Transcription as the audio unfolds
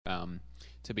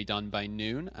to be done by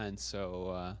noon, and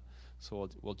so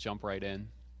we'll jump right in.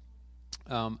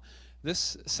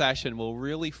 This session will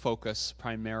really focus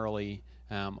primarily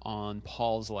on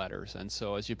Paul's letters. And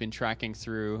so as you've been tracking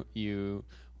through, you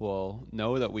will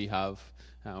know that we have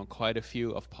quite a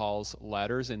few of Paul's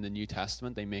letters in the New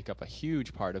Testament. They make up a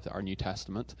huge part of our New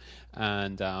Testament,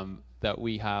 and that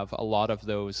we have a lot of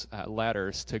those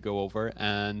letters to go over.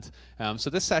 And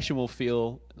so this session will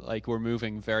feel like we're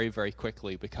moving very, very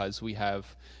quickly because we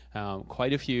have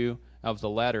quite a few of the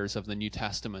letters of the New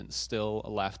Testament still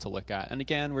left to look at. And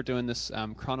again, we're doing this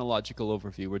chronological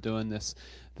overview. We're doing this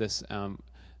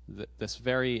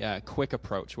very quick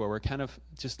approach where we're kind of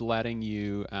just letting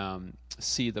you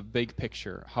see the big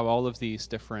picture, how all of these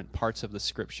different parts of the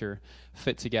Scripture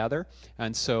fit together.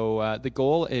 And so the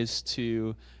goal is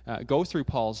to go through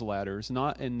Paul's letters,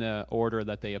 not in the order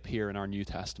that they appear in our New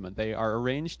Testament. They are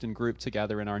arranged and grouped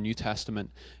together in our New Testament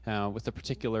with the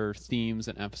particular themes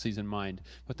and emphases in mind,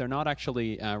 but they're not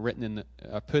actually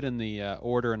put in the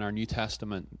order in our New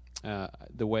Testament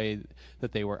the way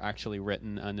that they were actually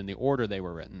written and in the order they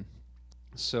were written.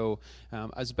 So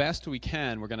as best we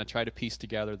can, we're going to try to piece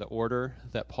together the order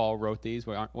that Paul wrote these.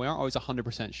 We aren't always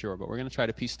 100% sure, but we're going to try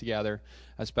to piece together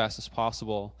as best as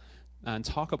possible and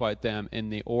talk about them in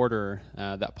the order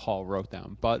that Paul wrote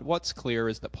them. But what's clear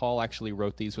is that Paul actually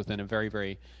wrote these within a very,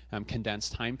 very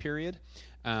condensed time period.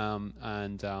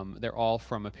 And they're all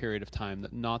from a period of time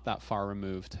that not that far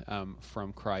removed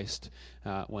from Christ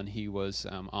when he was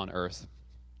on earth.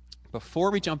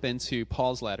 Before we jump into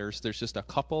Paul's letters, there's just a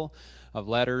couple of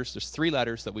letters. There's 3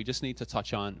 letters that we just need to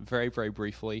touch on very, very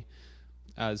briefly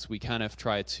as we kind of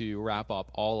try to wrap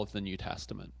up all of the New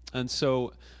Testament. And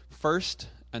so 1st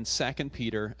and 2nd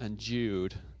Peter and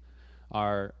Jude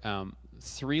are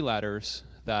 3 letters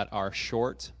that are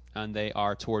short, and they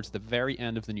are towards the very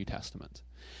end of the New Testament.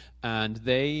 And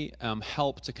they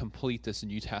help to complete this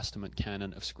New Testament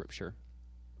canon of Scripture.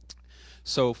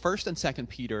 So 1st and 2nd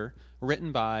Peter,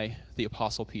 written by the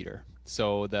Apostle Peter.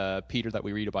 So the Peter that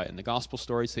we read about in the Gospel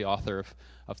stories, the author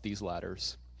of these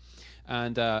letters.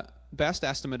 And best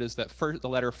estimate is that the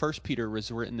letter of 1 Peter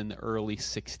was written in the early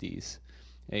 60s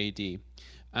AD.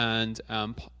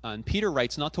 And Peter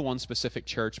writes not to one specific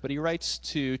church, but he writes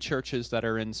to churches that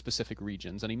are in specific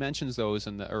regions. And he mentions those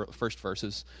in the first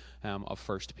verses of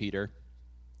 1 Peter.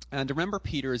 And remember,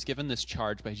 Peter is given this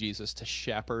charge by Jesus to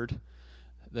shepherd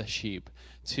the sheep.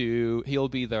 He'll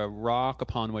be the rock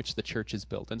upon which the church is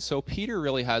built. And so Peter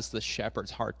really has the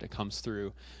shepherd's heart that comes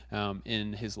through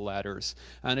in his letters.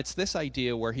 And it's this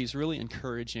idea where he's really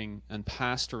encouraging and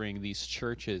pastoring these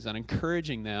churches and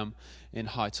encouraging them in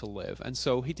how to live. And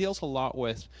so he deals a lot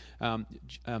with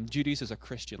duties as a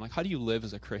Christian. Like, how do you live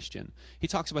as a Christian? He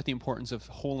talks about the importance of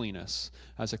holiness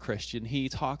as a Christian. He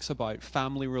talks about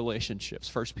family relationships.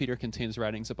 First Peter contains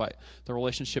writings about the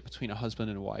relationship between a husband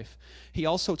and a wife. He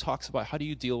also talks about how do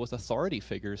you deal with authority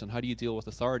figures and how do you deal with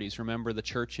authorities. Remember, the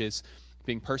church is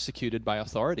being persecuted by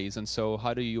authorities, and so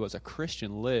how do you as a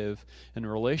Christian live in a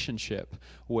relationship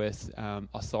with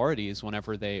authorities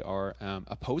whenever they are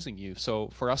opposing you? So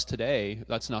for us today,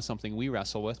 that's not something we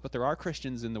wrestle with, but there are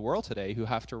Christians in the world today who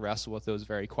have to wrestle with those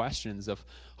very questions of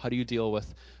how do you deal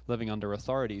with living under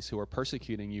authorities who are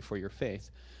persecuting you for your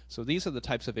faith. So these are the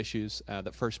types of issues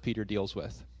that 1 Peter deals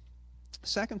with.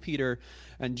 2 Peter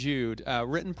and Jude,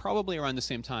 written probably around the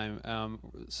same time,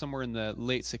 somewhere in the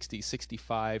late 60s,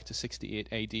 65 to 68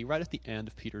 AD, right at the end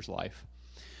of Peter's life.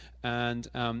 And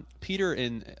Peter,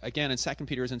 in 2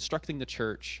 Peter, is instructing the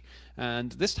church,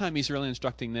 and this time he's really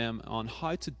instructing them on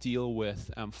how to deal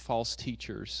with false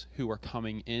teachers who are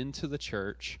coming into the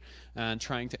church and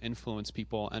trying to influence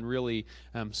people and really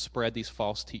spread these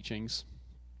false teachings.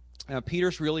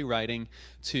 Peter's really writing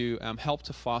to help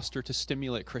to foster, to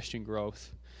stimulate Christian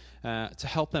growth, to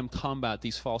help them combat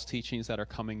these false teachings that are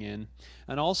coming in,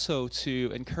 and also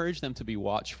to encourage them to be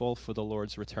watchful for the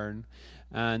Lord's return.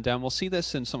 And we'll see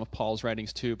this in some of Paul's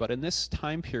writings too, but in this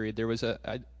time period there was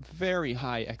a very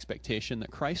high expectation that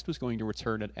Christ was going to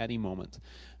return at any moment.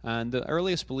 And the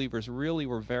earliest believers really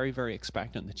were very, very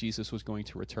expectant that Jesus was going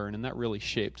to return, and that really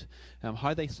shaped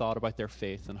how they thought about their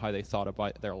faith and how they thought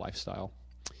about their lifestyle.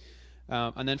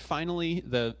 And then finally,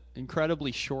 the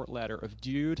incredibly short letter of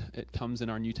Jude. It comes in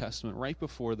our New Testament right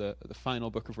before the final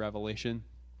book of Revelation.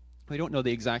 We don't know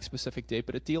the exact specific date,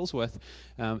 but it deals with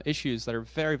issues that are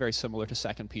very, very similar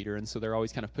to 2 Peter, and so they're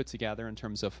always kind of put together in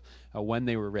terms of when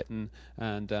they were written,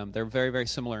 and they're very, very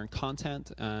similar in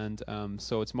content, and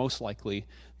so it's most likely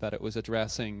that it was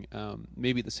addressing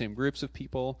maybe the same groups of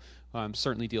people,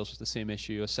 certainly deals with the same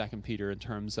issue as 2 Peter in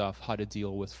terms of how to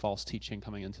deal with false teaching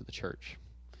coming into the church.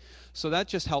 So that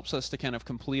just helps us to kind of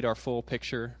complete our full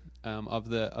picture of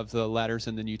the letters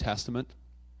in the New Testament.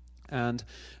 And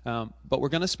but we're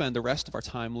going to spend the rest of our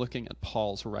time looking at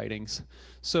Paul's writings.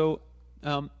 So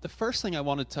the first thing I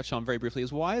want to touch on very briefly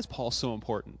is, why is Paul so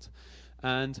important?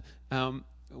 And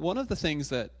one of the things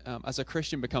that as a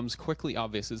Christian becomes quickly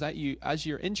obvious is that as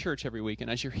you're in church every week and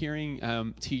as you're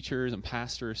hearing teachers and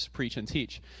pastors preach and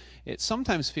teach, it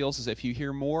sometimes feels as if you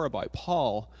hear more about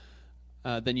Paul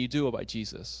than you do about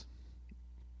Jesus.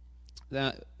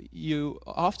 That you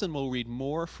often will read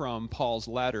more from Paul's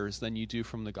letters than you do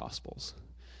from the Gospels.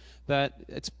 That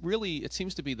it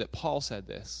seems to be that Paul said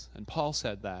this and Paul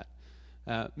said that.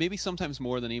 Maybe sometimes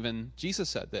more than even Jesus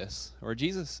said this or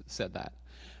Jesus said that.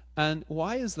 And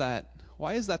why is that?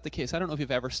 Why is that the case? I don't know if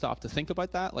you've ever stopped to think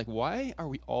about that. Like, why are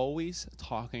we always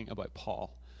talking about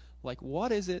Paul? Like,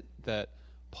 what is it that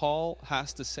Paul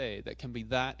has to say that can be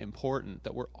that important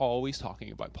that we're always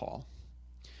talking about Paul?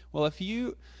 Well, if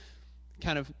you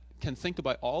kind of can think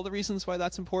about all the reasons why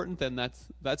that's important, then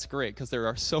that's great, because there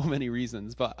are so many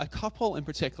reasons. But a couple in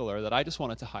particular that I just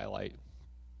wanted to highlight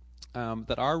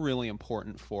that are really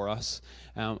important for us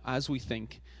as we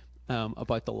think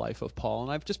about the life of Paul.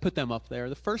 And I've just put them up there.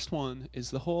 The first one is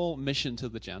the whole mission to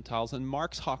the Gentiles, and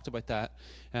Mark talked about that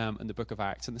in the book of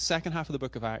Acts. And the second half of the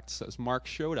book of Acts, as Mark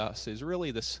showed us, is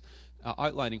really this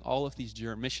outlining all of these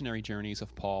missionary journeys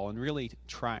of Paul, and really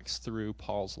tracks through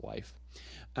Paul's life.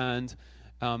 And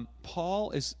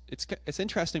Paul it's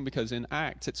interesting because in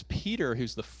Acts it's Peter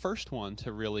who's the first one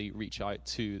to really reach out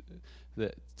to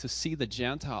see the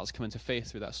Gentiles come into faith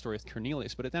through that story with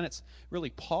Cornelius, but then it's really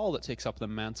Paul that takes up the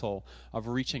mantle of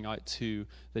reaching out to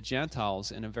the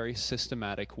Gentiles in a very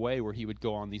systematic way, where he would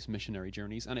go on these missionary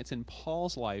journeys. And it's in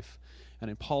Paul's life and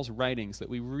in Paul's writings that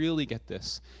we really get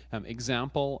this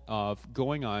example of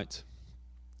going out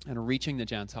and reaching the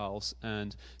Gentiles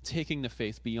and taking the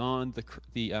faith beyond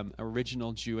the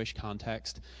original Jewish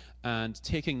context and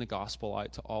taking the gospel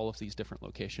out to all of these different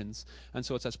locations. And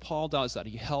so it's as Paul does that,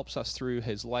 he helps us through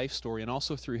his life story and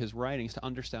also through his writings to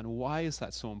understand why is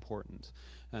that so important,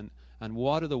 and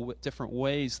what are the different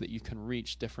ways that you can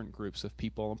reach different groups of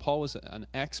people. And Paul was an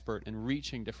expert in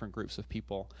reaching different groups of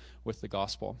people with the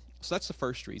gospel. So that's the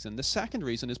first reason. The second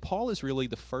reason is Paul is really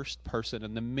the first person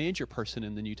and the major person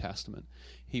in the New Testament.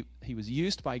 He was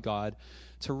used by God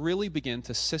to really begin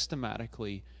to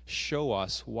systematically show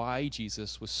us why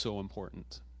Jesus was so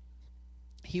important.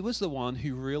 He was the one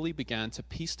who really began to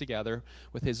piece together,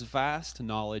 with his vast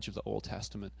knowledge of the Old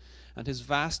Testament and his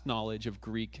vast knowledge of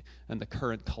Greek and the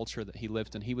current culture that he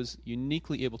lived in. He was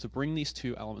uniquely able to bring these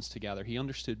two elements together. He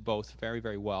understood both very,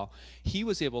 very well. He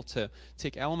was able to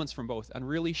take elements from both and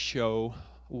really show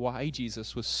why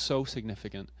Jesus was so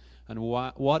significant and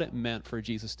what it meant for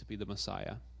Jesus to be the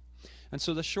Messiah. And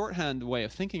so the shorthand way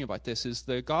of thinking about this is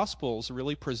the Gospels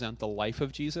really present the life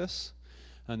of Jesus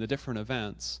and the different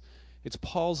events. It's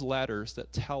Paul's letters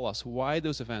that tell us why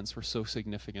those events were so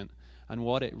significant and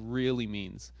what it really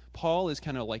means. Paul is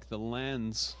kind of like the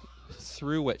lens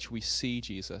through which we see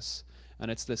Jesus,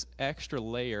 and it's this extra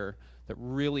layer that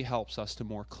really helps us to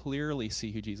more clearly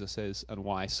see who Jesus is and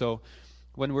why. So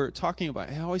when we're talking about,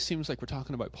 it always seems like we're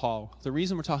talking about Paul. The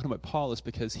reason we're talking about Paul is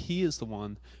because he is the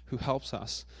one who helps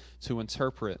us to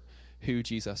interpret who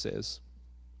Jesus is.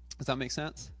 Does that make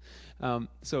sense?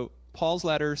 So Paul's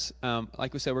letters,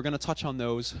 like we said, we're going to touch on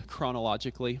those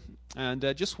chronologically. And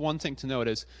just one thing to note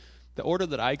is the order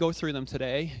that I go through them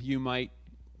today, you might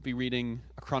be reading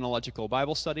a chronological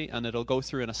Bible study and it'll go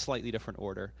through in a slightly different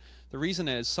order. The reason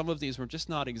is some of these we're just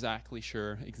not exactly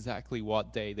sure exactly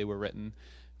what day they were written.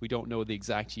 We don't know the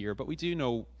exact year, but we do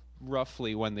know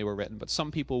roughly when they were written. But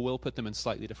some people will put them in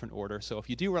slightly different order. So if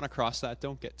you do run across that,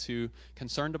 don't get too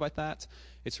concerned about that.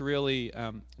 It's really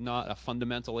not a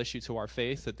fundamental issue to our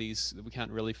faith that we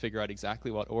can't really figure out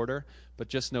exactly what order, but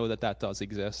just know that that does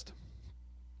exist.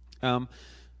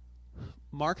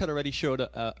 Mark had already showed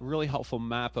a really helpful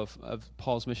map of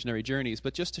Paul's missionary journeys,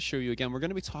 but just to show you again, we're going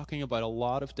to be talking about a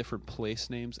lot of different place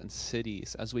names and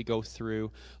cities as we go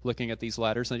through looking at these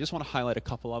letters, and I just want to highlight a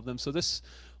couple of them. So this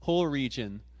whole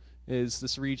region is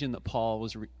this region that Paul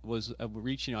was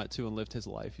reaching out to and lived his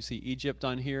life. You see Egypt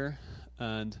down here,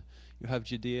 and you have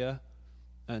Judea,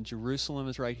 and Jerusalem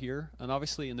is right here. And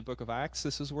obviously in the book of Acts,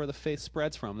 this is where the faith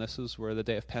spreads from. This is where the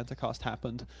day of Pentecost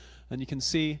happened. And you can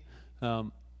see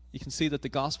that the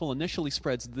gospel initially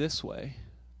spreads this way.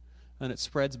 and it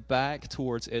spreads back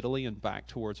towards Italy and back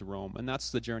towards Rome. And that's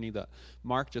the journey that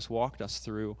Mark just walked us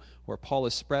through, where Paul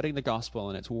is spreading the gospel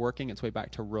and it's working its way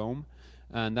back to Rome.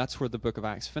 And that's where the book of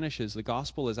Acts finishes. The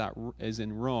gospel is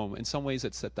in Rome. In some ways,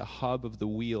 it's at the hub of the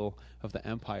wheel of the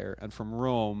empire. And from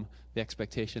Rome, the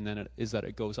expectation then is that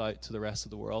it goes out to the rest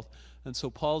of the world. And so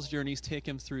Paul's journeys take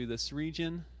him through this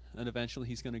region, and eventually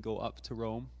he's going to go up to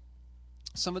Rome.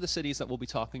 Some of the cities that we'll be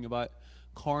talking about,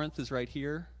 Corinth is right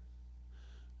here.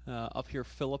 Up here,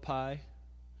 Philippi,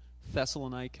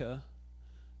 Thessalonica,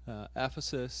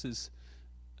 Ephesus is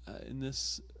in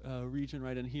this region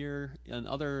right in here, and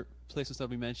other places that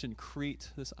we mentioned, Crete,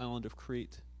 this island of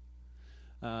Crete.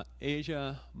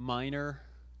 Asia Minor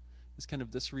is kind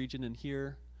of this region in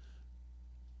here.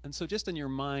 And so just in your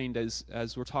mind,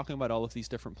 as we're talking about all of these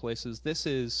different places, this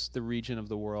is the region of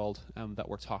the world that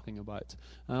we're talking about.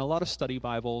 A lot of study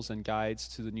Bibles and guides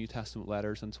to the New Testament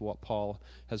letters and to what Paul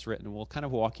has written will kind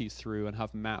of walk you through and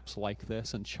have maps like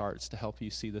this and charts to help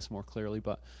you see this more clearly.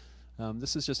 But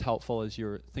this is just helpful as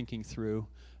you're thinking through.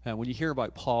 When you hear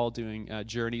about Paul doing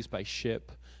journeys by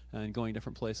ship and going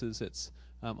different places, it's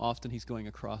often he's going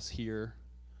across here.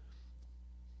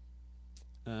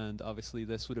 And obviously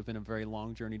this would have been a very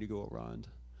long journey to go around.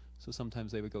 So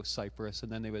sometimes they would go Cyprus,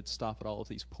 and then they would stop at all of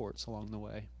these ports along the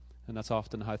way. And that's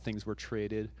often how things were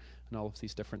traded, and all of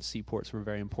these different seaports were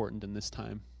very important in this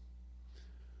time.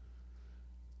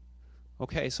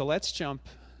 Okay, so let's jump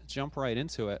right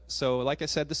into it. So like I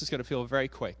said, this is going to feel very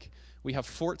quick. We have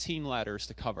 14 letters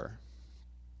to cover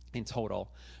in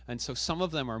total. And so some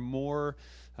of them are more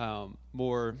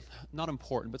not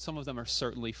important, but some of them are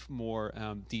certainly more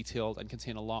detailed and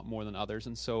contain a lot more than others.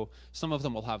 And so some of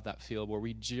them will have that feel where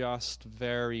we just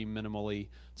very minimally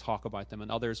talk about them,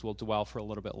 and others will dwell for a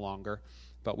little bit longer.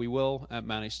 But we will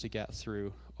manage to get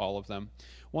through all of them.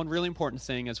 One really important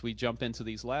thing as we jump into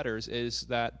these letters is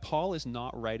that Paul is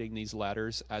not writing these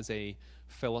letters as a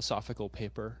philosophical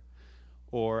paper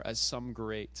or as some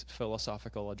great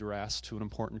philosophical address to an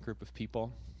important group of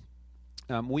people.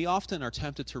 We often are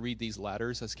tempted to read these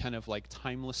letters as kind of like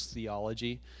timeless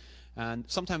theology, and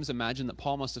sometimes imagine that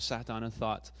Paul must have sat down and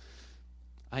thought,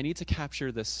 I need to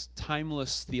capture this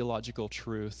timeless theological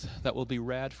truth that will be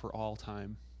read for all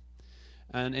time.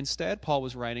 And instead, Paul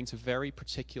was writing to very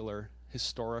particular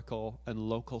historical and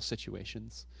local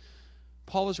situations.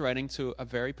 Paul was writing to a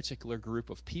very particular group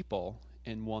of people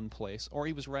in one place, or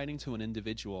he was writing to an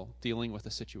individual dealing with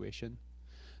a situation.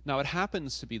 Now, it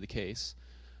happens to be the case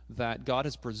that God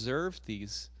has preserved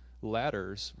these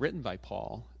letters written by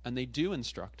Paul, and they do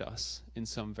instruct us in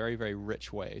some very, very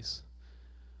rich ways.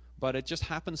 But it just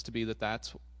happens to be that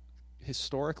that's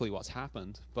historically what's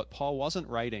happened. But Paul wasn't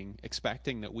writing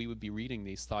expecting that we would be reading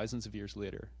these thousands of years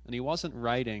later. And he wasn't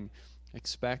writing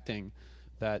expecting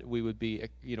that we would be,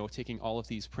 taking all of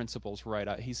these principles right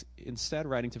out. He's instead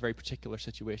writing to very particular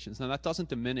situations. Now, that doesn't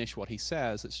diminish what he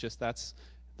says. It's just that's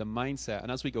the mindset.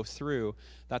 And as we go through,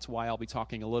 that's why I'll be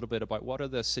talking a little bit about what are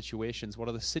the situations, what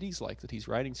are the cities like that he's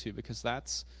writing to, because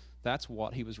that's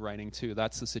what he was writing to.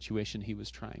 That's the situation he was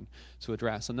trying to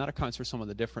address. And that accounts for some of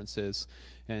the differences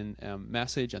in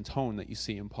message and tone that you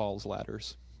see in Paul's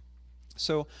letters.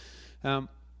 So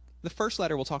the first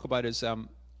letter we'll talk about is 1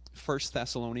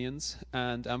 Thessalonians.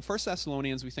 And 1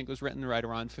 Thessalonians, we think, was written right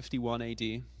around 51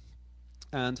 AD.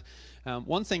 And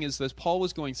one thing is that Paul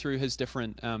was going through his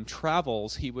different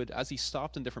travels, as he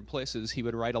stopped in different places, he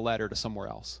would write a letter to somewhere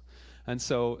else. And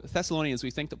so Thessalonians, we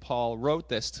think that Paul wrote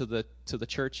this to the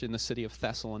church in the city of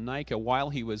Thessalonica while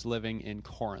he was living in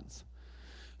Corinth.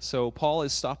 So Paul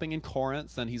is stopping in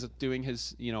Corinth, and he's doing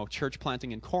his church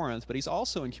planting in Corinth, but he's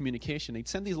also in communication. He'd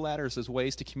send these letters as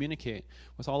ways to communicate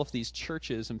with all of these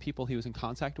churches and people he was in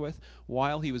contact with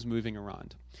while he was moving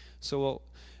around. So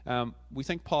we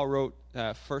think Paul wrote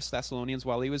 1 Thessalonians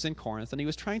while he was in Corinth, and he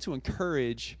was trying to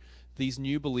encourage these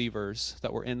new believers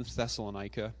that were in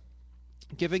Thessalonica,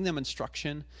 giving them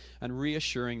instruction and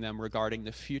reassuring them regarding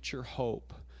the future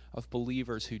hope of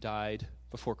believers who died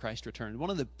before Christ returned. One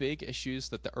of the big issues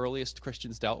that the earliest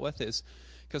Christians dealt with is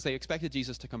because they expected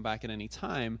Jesus to come back at any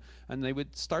time, and they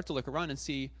would start to look around and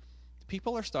see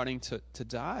people are starting to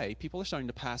die. People are starting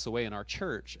to pass away in our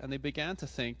church, and they began to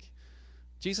think,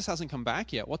 Jesus hasn't come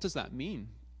back yet. What does that mean?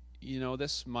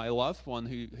 This my loved one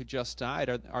who just died,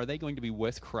 are they going to be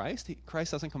with Christ?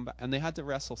 Christ hasn't come back. And they had to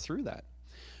wrestle through that.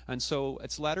 And so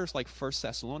it's letters like 1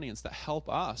 Thessalonians that help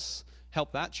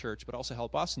that church, but also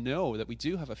help us know that we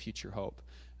do have a future hope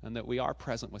and that we are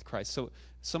present with Christ. So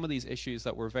some of these issues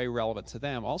that were very relevant to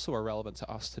them also are relevant to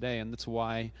us today, and that's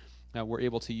why we're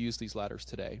able to use these letters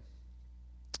today.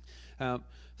 Um,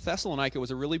 Thessalonica was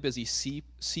a really busy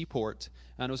seaport,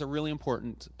 and it was a really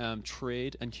important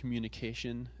trade and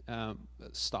communication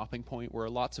stopping point where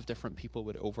lots of different people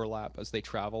would overlap as they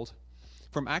traveled.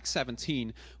 From Acts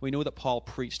 17, we know that Paul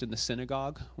preached in the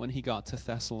synagogue when he got to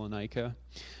Thessalonica.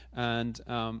 And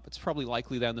it's probably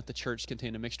likely then that the church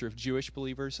contained a mixture of Jewish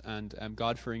believers and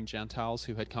God-fearing Gentiles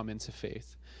who had come into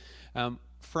faith.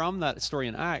 From that story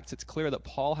in Acts, it's clear that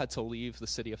Paul had to leave the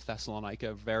city of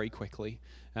Thessalonica very quickly.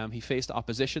 He faced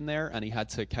opposition there, and he had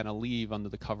to kind of leave under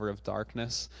the cover of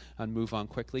darkness and move on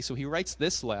quickly. So he writes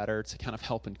this letter to kind of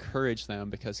help encourage them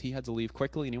because he had to leave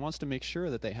quickly, and he wants to make sure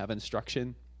that they have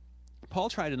instruction. Paul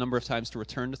tried a number of times to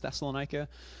return to Thessalonica,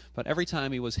 but every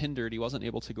time he was hindered, he wasn't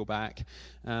able to go back.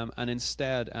 And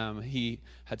instead, he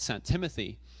had sent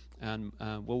Timothy. And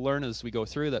we'll learn as we go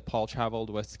through that Paul traveled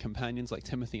with companions like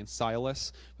Timothy and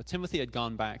Silas. But Timothy had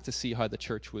gone back to see how the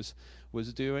church was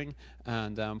doing.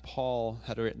 And Paul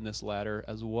had written this letter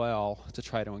as well to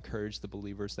try to encourage the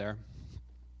believers there.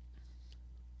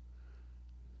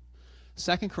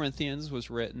 2 Corinthians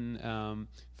was written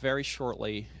very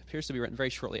shortly, appears to be written very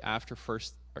shortly after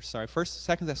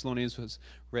Second Thessalonians was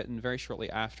written very shortly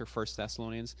after 1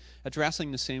 Thessalonians,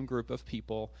 addressing the same group of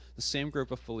people, the same group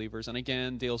of believers, and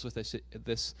again deals with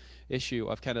this issue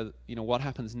of kind of, what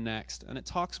happens next. And it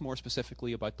talks more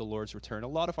specifically about the Lord's return. A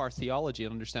lot of our theology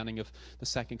and understanding of the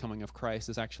second coming of Christ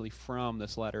is actually from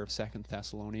this letter of 2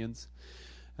 Thessalonians.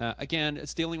 Again,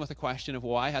 it's dealing with the question of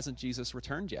why hasn't Jesus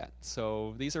returned yet?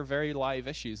 So these are very live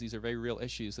issues. These are very real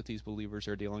issues that these believers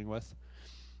are dealing with.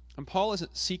 And Paul is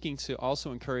seeking to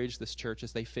also encourage this church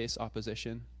as they face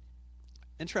opposition.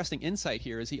 Interesting insight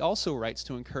here is he also writes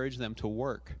to encourage them to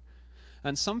work.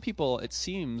 And some people, it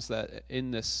seems that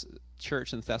in this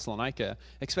church in Thessalonica,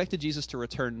 expected Jesus to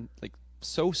return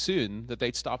so soon that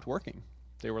they'd stopped working.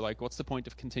 They were like, what's the point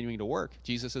of continuing to work?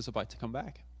 Jesus is about to come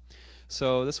back.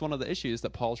 So this is one of the issues that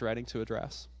Paul's writing to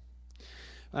address.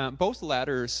 Both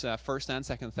letters, 1st and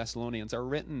 2nd Thessalonians, are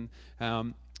written.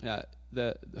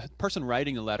 The person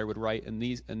writing the letter would write in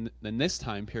this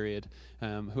time period.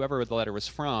 Whoever the letter was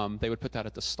from, they would put that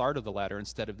at the start of the letter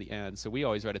instead of the end. So we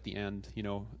always write at the end,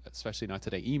 especially not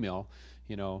today, email.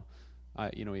 You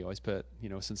always put,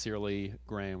 sincerely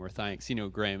Graham or thanks,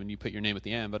 Graham, and you put your name at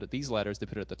the end. But at these letters, they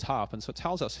put it at the top. And so it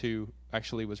tells us who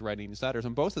actually was writing these letters.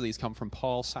 And both of these come from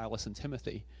Paul, Silas, and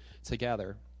Timothy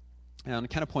together. And it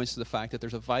kind of points to the fact that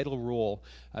there's a vital role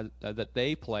that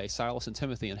they play, Silas and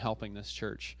Timothy, in helping this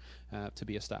church to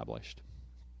be established.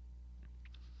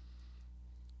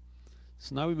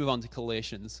 So now we move on to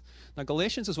Galatians. Now,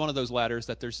 Galatians is one of those letters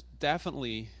that there's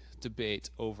definitely debate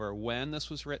over when this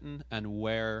was written and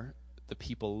where the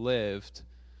people lived,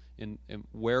 and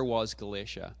where was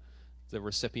Galatia, the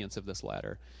recipients of this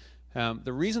letter.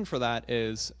 The reason for that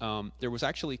is there was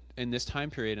actually, in this time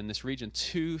period, in this region,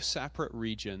 two separate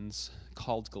regions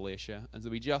called Galatia. And so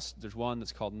there's one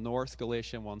that's called North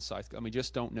Galatia and one South. And we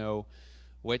just don't know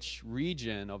which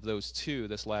region of those two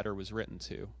this letter was written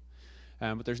to.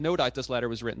 But there's no doubt this letter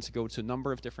was written to go to a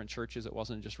number of different churches. It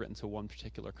wasn't just written to one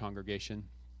particular congregation.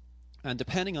 And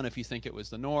depending on if you think it was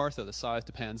the North or the South,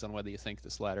 depends on whether you think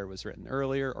this letter was written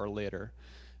earlier or later.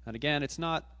 And again,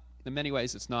 in many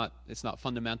ways, it's not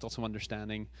fundamental to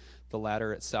understanding the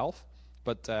letter itself,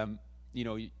 but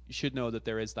you should know that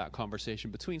there is that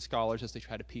conversation between scholars as they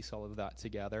try to piece all of that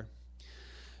together.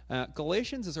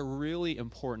 Galatians is a really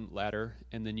important letter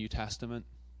in the New Testament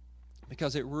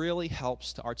because it really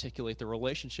helps to articulate the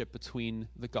relationship between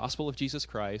the gospel of Jesus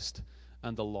Christ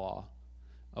and the law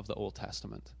of the Old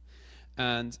Testament.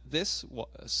 And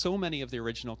so many of the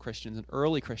original Christians and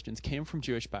early Christians came from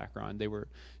Jewish background. They were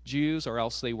Jews, or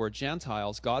else they were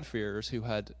Gentiles, God-fearers, who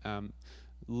had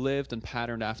lived and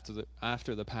patterned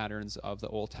after the patterns of the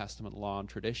Old Testament law and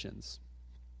traditions.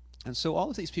 And so all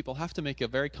of these people have to make a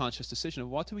very conscious decision of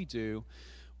what do we do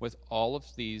with all of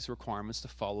these requirements to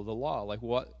follow the law? Like,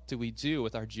 what do we do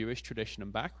with our Jewish tradition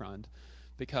and background?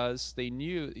 Because they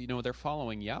knew, they're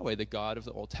following Yahweh, the God of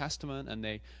the Old Testament, and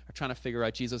they are trying to figure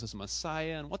out Jesus as a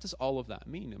Messiah. And what does all of that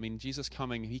mean? I mean, Jesus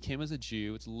he came as a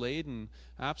Jew. It's laden,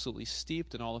 absolutely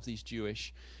steeped in all of these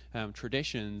Jewish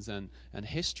traditions and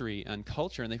history and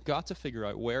culture. And they've got to figure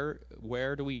out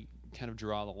where do we kind of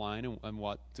draw the line, and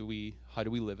how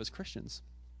do we live as Christians?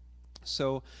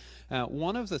 So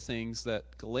one of the things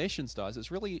that Galatians does is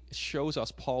really shows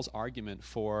us Paul's argument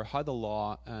for how the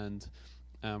law and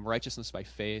righteousness by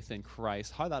faith in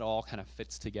Christ, how that all kind of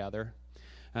fits together.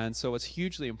 And so it's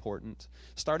hugely important.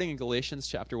 Starting in Galatians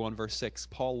chapter 1, verse 6,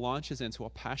 Paul launches into a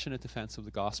passionate defense of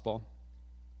the gospel.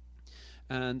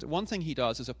 And one thing he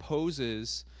does is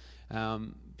opposes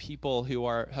people who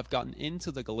have gotten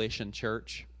into the Galatian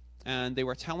church And they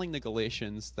were telling the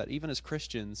Galatians that even as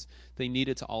Christians, they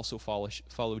needed to also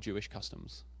follow Jewish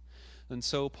customs. And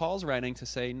so Paul's writing to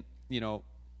say,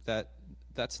 that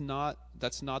that's not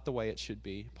the way it should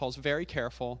be. Paul's very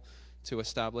careful to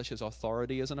establish his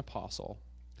authority as an apostle,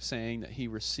 saying that he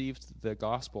received the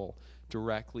gospel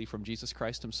directly from Jesus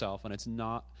Christ himself, and it's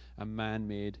not a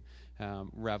man-made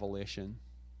revelation.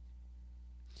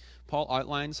 Paul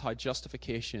outlines how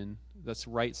justification, that's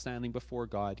right standing before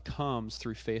God, comes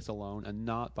through faith alone and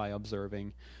not by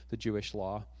observing the Jewish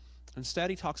law. Instead,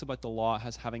 he talks about the law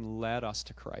as having led us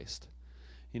to Christ.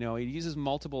 He uses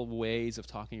multiple ways of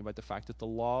talking about the fact that the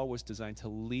law was designed to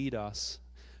lead us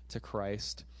to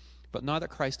Christ. But now that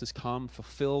Christ has come,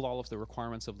 fulfilled all of the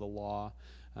requirements of the law,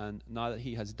 and now that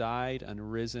he has died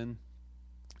and risen,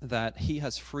 that he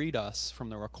has freed us from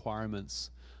the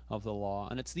requirements of the law.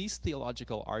 And it's these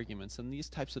theological arguments and these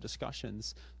types of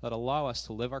discussions that allow us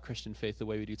to live our Christian faith the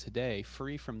way we do today,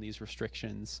 free from these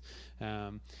restrictions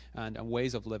and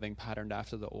ways of living patterned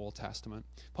after the Old Testament.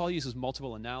 Paul uses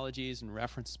multiple analogies and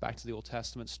references back to the Old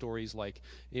Testament, stories like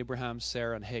Abraham,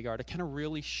 Sarah, and Hagar, to kind of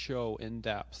really show in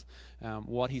depth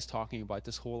what he's talking about,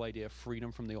 this whole idea of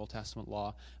freedom from the Old Testament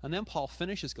law. And then Paul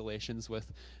finishes Galatians with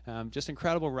just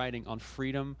incredible writing on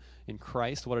freedom in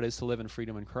Christ, what it is to live in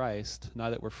freedom in Christ, now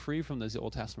that we're free from those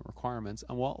Old Testament requirements,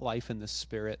 and what life in the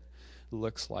Spirit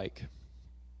looks like.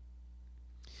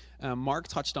 Mark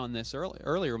touched on this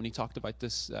earlier when he talked about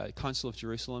this Council of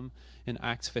Jerusalem in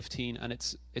Acts 15, and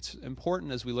it's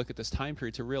important as we look at this time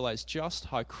period to realize just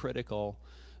how critical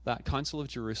that Council of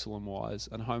Jerusalem was,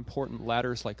 and how important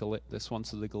letters like this one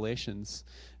to the Galatians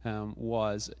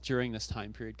was during this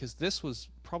time period, because this was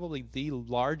probably the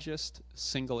largest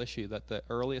single issue that the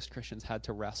earliest Christians had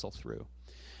to wrestle through.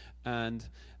 And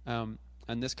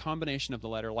this combination of the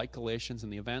letter, like Galatians,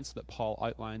 and the events that Paul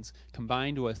outlines,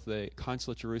 combined with the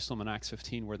Council of Jerusalem in Acts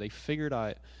 15, where they figured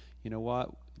out,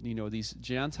 these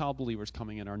Gentile believers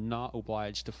coming in are not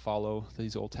obliged to follow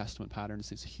these Old Testament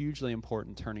patterns. It's a hugely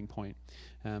important turning point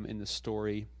in the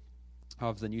story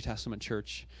of the New Testament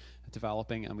church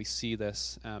developing, and we see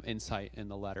this insight in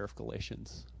the letter of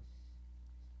Galatians.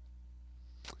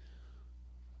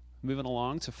 Moving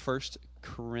along to 1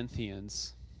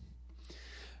 Corinthians.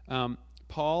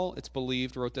 Paul, it's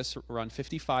believed, wrote this around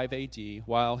 55 AD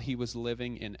while he was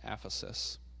living in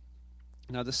Ephesus.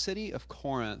 Now, the city of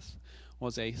Corinth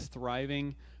was a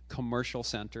thriving commercial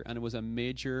center, and it was a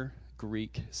major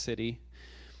Greek city.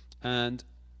 And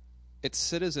its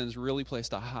citizens really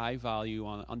placed a high value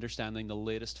on understanding the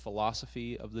latest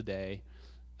philosophy of the day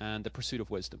and the pursuit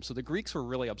of wisdom. So the Greeks were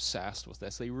really obsessed with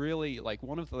this. They really,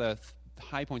 one of the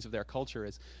high points of their culture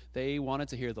is they wanted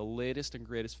to hear the latest and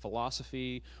greatest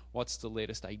philosophy, what's the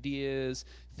latest ideas,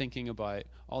 thinking about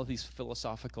all of these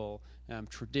philosophical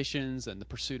traditions and the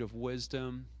pursuit of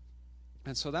wisdom.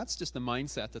 And so that's just the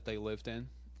mindset that they lived in.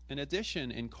 In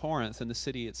addition, in Corinth, in the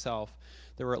city itself,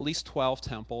 there were at least 12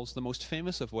 temples, the most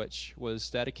famous of which was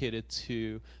dedicated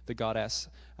to the goddess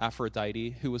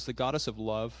Aphrodite, who was the goddess of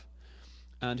love,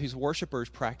 and whose worshippers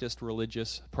practiced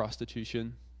religious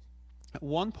prostitution. At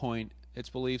one point, it's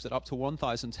believed that up to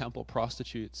 1,000 temple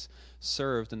prostitutes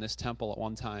served in this temple at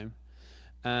one time.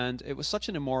 And it was such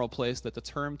an immoral place that the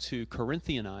term to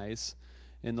Corinthianize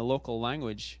in the local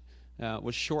language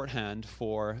was shorthand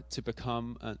for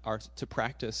to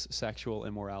practice sexual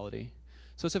immorality.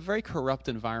 So it's a very corrupt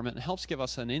environment, and helps give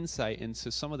us an insight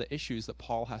into some of the issues that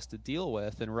Paul has to deal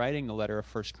with in writing the letter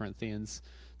of 1 Corinthians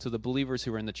to the believers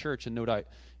who are in the church, and no doubt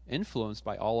influenced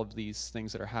by all of these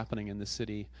things that are happening in the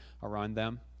city around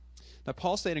them. Now,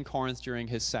 Paul stayed in Corinth during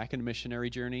his second missionary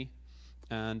journey,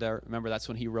 and remember, that's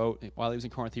when while he was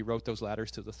in Corinth, he wrote those letters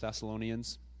to the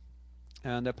Thessalonians.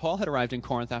 And Paul had arrived in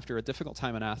Corinth after a difficult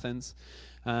time in Athens,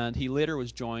 and he later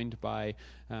was joined by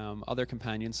other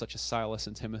companions such as Silas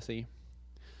and Timothy.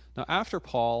 Now, after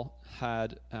Paul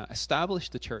had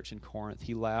established the church in Corinth,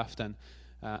 he left, and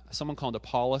someone called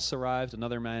Apollos arrived.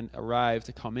 Another man arrived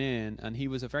to come in, and he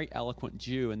was a very eloquent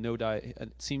Jew, and no doubt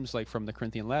it seems like from the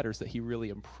Corinthian letters that he really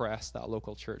impressed that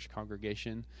local church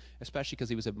congregation, especially because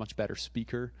he was a much better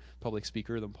public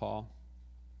speaker than Paul.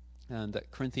 And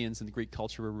that Corinthians in the Greek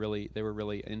culture were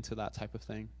really into that type of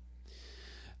thing.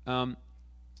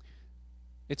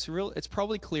 It's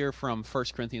probably clear from 1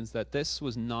 Corinthians that this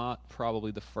was not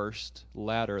probably the first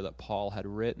letter that Paul had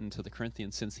written to the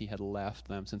Corinthians since he had left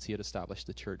them, since he had established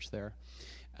the church there.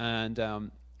 And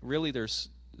really there's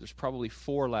probably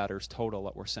 4 letters total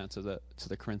that were sent to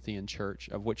the Corinthian church,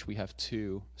 of which we have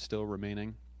 2 still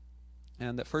remaining.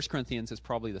 And that 1 Corinthians is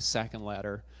probably the second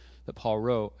letter that Paul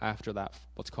wrote after that,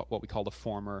 what we call the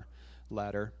former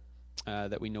letter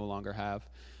that we no longer have.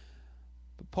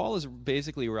 But Paul is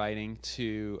basically writing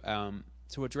to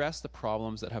address the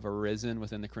problems that have arisen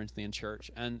within the Corinthian church,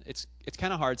 and it's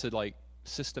kind of hard to like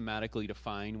systematically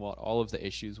define what all of the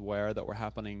issues were that were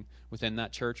happening within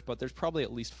that church, but there's probably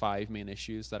at least 5 main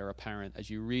issues that are apparent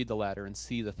as you read the letter and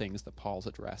see the things that Paul's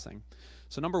addressing.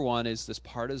 So number one is this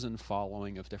partisan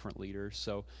following of different leaders.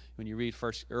 So when you read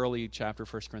early chapter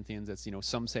 1 Corinthians, it's,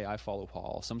 some say I follow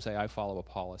Paul, some say I follow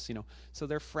Apollos, so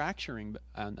they're fracturing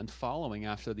and following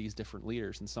after these different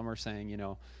leaders, and some are saying,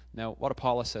 now what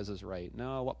Apollos says is right,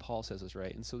 no, what Paul says is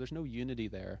right, and so there's no unity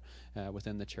there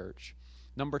within the church.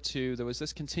 Number two, there was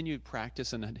this continued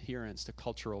practice and adherence to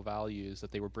cultural values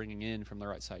that they were bringing in from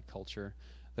their outside culture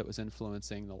that was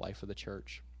influencing the life of the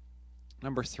church.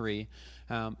 Number three,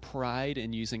 pride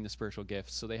in using the spiritual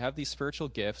gifts. So they have these spiritual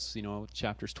gifts,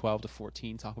 chapters 12 to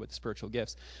 14 talk about the spiritual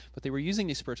gifts, but they were using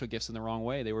these spiritual gifts in the wrong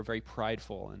way. They were very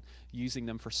prideful and using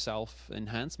them for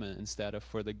self-enhancement instead of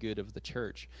for the good of the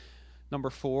church. Number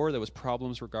four, there was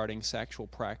problems regarding sexual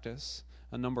practice.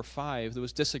 And number five, there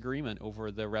was disagreement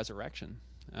over the resurrection.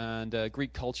 And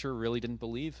Greek culture really didn't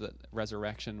believe that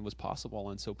resurrection was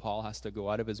possible, and so Paul has to go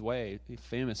out of his way, a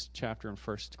famous chapter in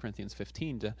 1 Corinthians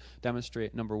 15, to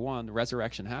demonstrate, number one, the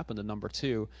resurrection happened, and number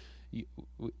two,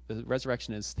 the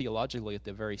resurrection is theologically at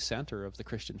the very center of the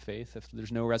Christian faith. If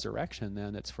there's no resurrection,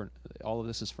 then all of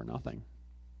this is for nothing.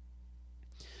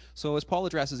 So as Paul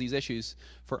addresses these issues,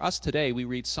 for us today, we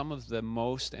read some of the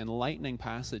most enlightening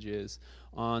passages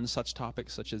on such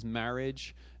topics such as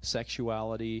marriage,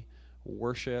 sexuality,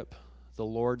 worship, the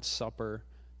Lord's Supper,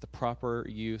 the proper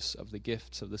use of the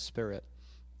gifts of the Spirit,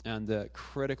 and the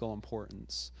critical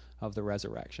importance of the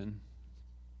resurrection.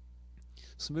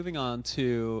 So moving on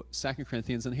to 2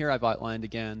 Corinthians, and here I've outlined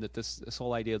again that this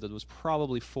whole idea that there was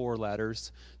probably 4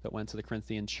 letters that went to the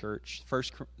Corinthian church.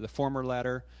 First, the former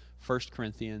letter, 1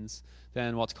 Corinthians,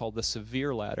 then what's called the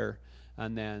severe letter,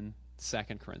 and then 2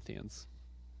 Corinthians.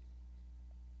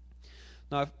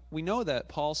 Now, we know that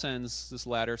Paul sends this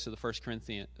letter to the 1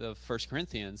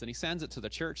 Corinthians, and he sends it to the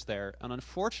church there, and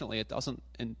unfortunately it doesn't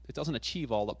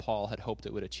achieve all that Paul had hoped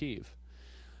it would achieve.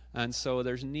 And so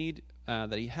there's need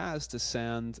that he has to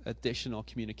send additional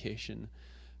communication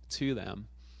to them.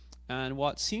 And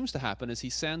what seems to happen is he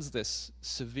sends this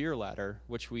severe letter,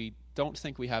 which we don't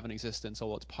think we have in existence,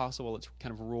 although it's possible it's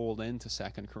kind of rolled into 2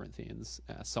 Corinthians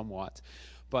somewhat.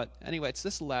 But anyway, it's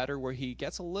this letter where he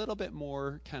gets a little bit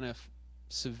more kind of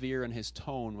severe in his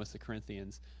tone with the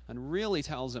Corinthians and really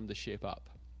tells them to shape up.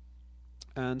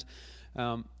 And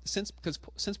since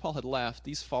Paul had left,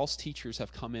 these false teachers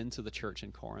have come into the church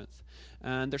in Corinth,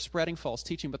 and they're spreading false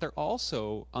teaching, but they're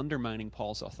also undermining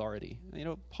Paul's authority.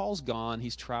 Paul's gone,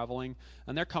 he's traveling,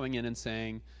 and they're coming in and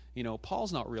saying,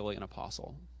 Paul's not really an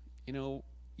apostle.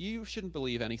 You shouldn't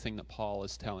believe anything that Paul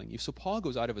is telling you. So Paul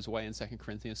goes out of his way in 2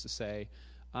 Corinthians to say,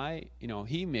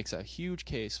 he makes a huge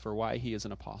case for why he is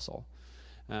an apostle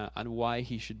and why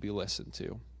he should be listened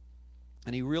to.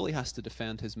 And he really has to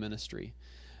defend his ministry.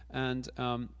 And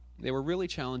they were really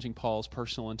challenging Paul's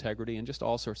personal integrity in just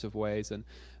all sorts of ways. And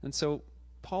so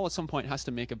Paul at some point has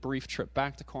to make a brief trip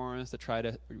back to Corinth to try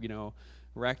to,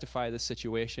 rectify this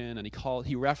situation. And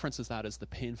he references that as the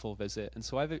painful visit. And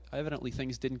so evidently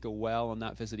things didn't go well on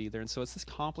that visit either. And so it's this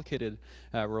complicated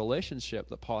relationship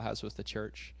that Paul has with the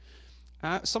church.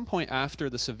 At some point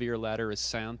after the severe letter is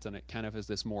sent, and it kind of has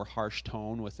this more harsh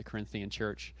tone with the Corinthian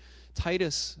church,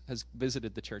 Titus has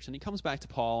visited the church, and he comes back to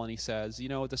Paul and he says,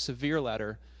 the severe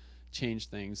letter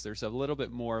changed things. There's a little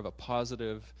bit more of a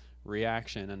positive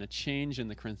reaction and a change in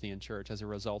the Corinthian church as a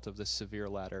result of this severe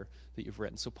letter that you've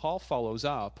written. So Paul follows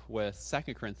up with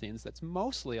 2 Corinthians that's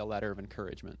mostly a letter of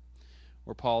encouragement,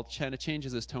 where Paul kind of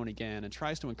changes his tone again and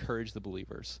tries to encourage the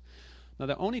believers. Now,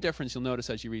 the only difference you'll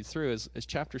notice as you read through is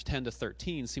chapters 10 to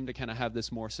 13 seem to kind of have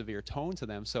this more severe tone to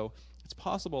them. So it's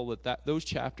possible that those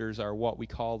chapters are what we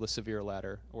call the severe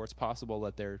letter, or it's possible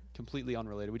that they're completely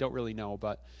unrelated. We don't really know,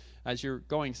 but as you're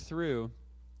going through,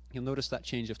 you'll notice that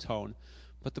change of tone.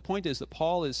 But the point is that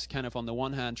Paul is kind of on the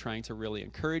one hand trying to really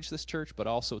encourage this church, but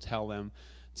also tell them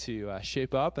to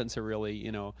shape up and to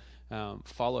really,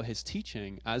 follow his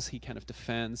teaching as he kind of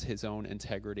defends his own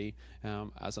integrity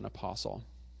as an apostle.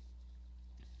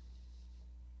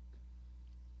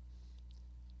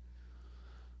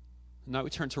 Now we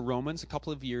turn to Romans a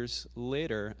couple of years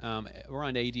later,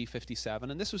 around AD 57,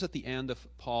 and this was at the end of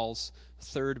Paul's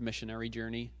third missionary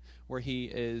journey, where he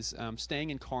is staying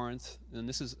in Corinth, and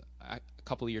this is a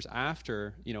couple of years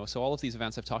after, so all of these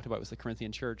events I've talked about with the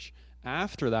Corinthian church.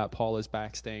 After that, Paul is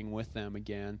back staying with them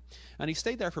again, and he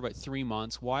stayed there for about 3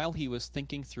 months while he was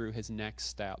thinking through his next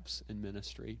steps in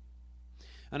ministry.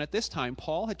 And at this time,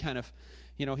 Paul had kind of,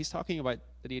 he's talking about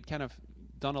that he had kind of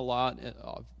done a lot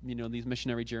of these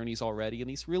missionary journeys already, and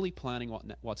he's really planning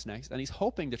what's next. And he's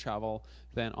hoping to travel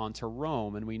then on to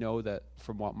Rome. And we know that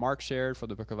from what Mark shared from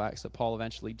the book of Acts that Paul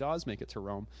eventually does make it to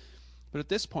Rome. But at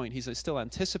this point, he's still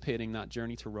anticipating that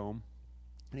journey to Rome.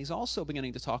 And he's also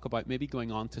beginning to talk about maybe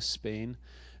going on to Spain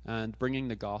and bringing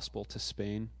the gospel to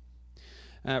Spain.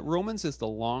 Romans is the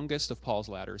longest of Paul's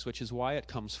letters, which is why it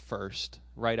comes first,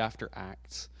 right after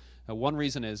Acts. One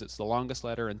reason is it's the longest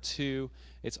letter, and two,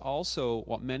 it's also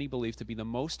what many believe to be the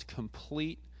most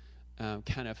complete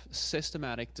kind of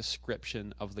systematic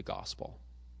description of the gospel.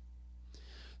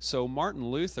 So Martin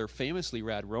Luther famously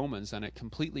read Romans, and it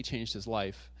completely changed his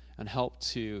life and helped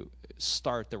to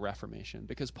start the Reformation,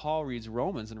 because Paul reads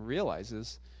Romans and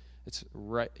realizes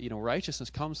righteousness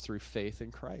comes through faith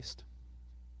in Christ.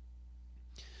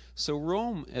 So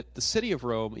Rome, the city of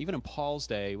Rome, even in Paul's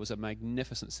day, was a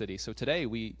magnificent city. So today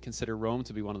we consider Rome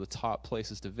to be one of the top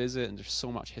places to visit, and there's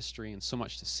so much history and so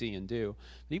much to see and do.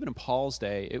 But even in Paul's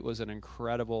day, it was an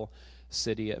incredible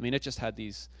city. I mean, it just had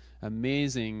these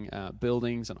amazing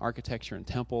buildings and architecture and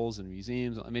temples and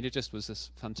museums. I mean, it just was this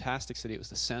fantastic city. It was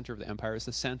the center of the empire. It was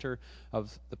the center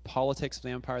of the politics of the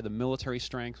empire. The military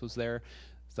strength was there,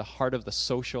 the heart of the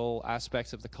social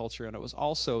aspects of the culture, and it was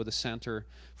also the center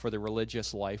for the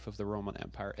religious life of the Roman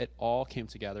Empire. It all came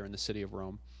together in the city of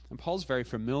Rome. And Paul's very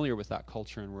familiar with that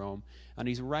culture in Rome, and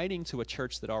he's writing to a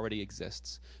church that already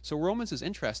exists. So Romans is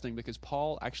interesting because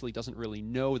Paul actually doesn't really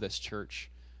know this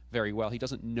church very well. He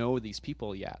doesn't know these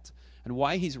people yet. And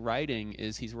why he's writing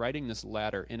is he's writing this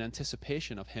letter in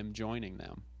anticipation of him joining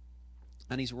them.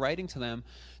 And he's writing to them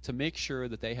to make sure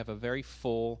that they have a very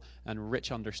full and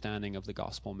rich understanding of the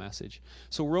gospel message.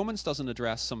 So Romans doesn't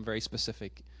address some very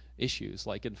specific issues.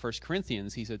 Like in 1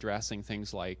 Corinthians, he's addressing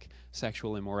things like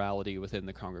sexual immorality within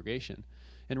the congregation.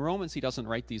 In Romans, he doesn't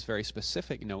write these very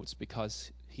specific notes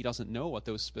because he doesn't know what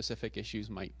those specific issues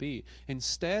might be.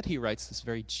 Instead, he writes this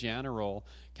very general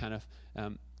kind of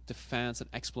defense and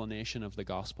explanation of the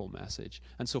gospel message.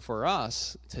 And so for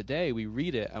us, today, we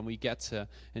read it and we get to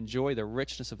enjoy the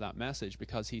richness of that message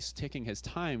because he's taking his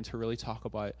time to really talk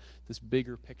about this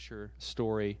bigger picture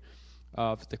story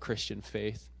of the Christian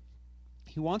faith.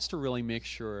 He wants to really make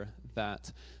sure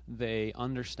that they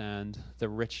understand the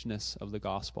richness of the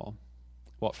gospel,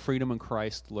 what freedom in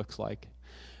Christ looks like.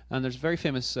 And there's very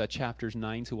famous chapters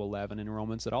 9 to 11 in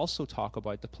Romans that also talk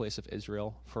about the place of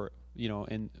Israel for,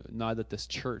 in now that this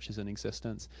church is in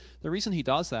existence. The reason he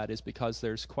does that is because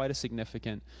there's quite a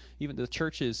significant, even the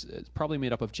church is probably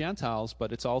made up of Gentiles,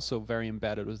 but it's also very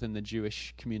embedded within the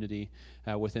Jewish community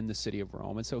within the city of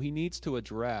Rome. And so he needs to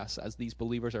address, as these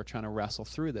believers are trying to wrestle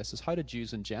through this, is how do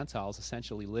Jews and Gentiles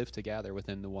essentially live together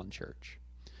within the one church.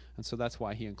 And so that's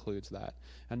why he includes that.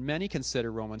 And many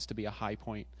consider Romans to be a high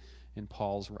point in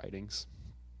Paul's writings.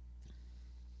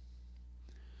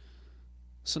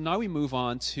 So now we move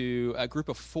on to a group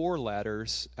of 4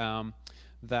 letters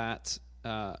that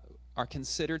are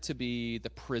considered to be the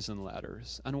prison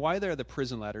letters. And why they're the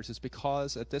prison letters is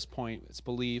because at this point it's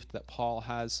believed that Paul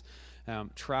has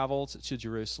traveled to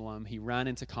Jerusalem. He ran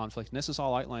into conflict, and this is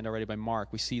all outlined already by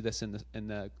Mark. We see this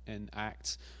in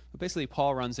Acts. But basically,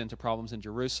 Paul runs into problems in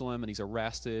Jerusalem, and he's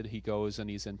arrested. He goes and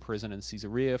he's in prison in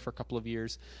Caesarea for a couple of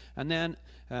years. And then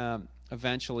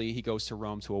eventually he goes to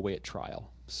Rome to await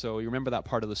trial. So you remember that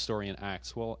part of the story in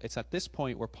Acts. Well, it's at this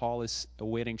point where Paul is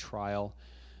awaiting trial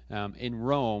in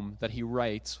Rome that he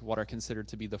writes what are considered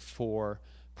to be the 4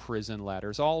 prison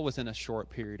letters, all within a short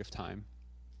period of time,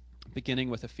 beginning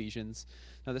with Ephesians.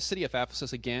 Now, the city of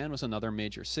Ephesus, again, was another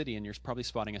major city, and you're probably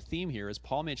spotting a theme here, as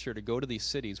Paul made sure to go to these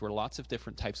cities where lots of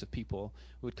different types of people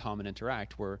would come and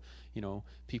interact, where,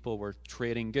 people were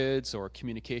trading goods or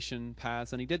communication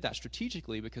paths, and he did that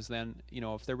strategically because then,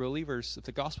 if they're believers, if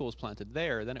the gospel was planted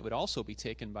there, then it would also be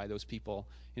taken by those people.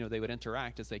 They would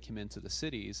interact as they came into the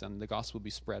cities, and the gospel would be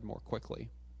spread more quickly.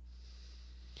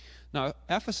 Now,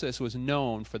 Ephesus was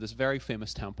known for this very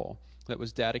famous temple that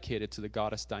was dedicated to the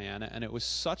goddess Diana, and it was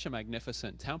such a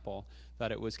magnificent temple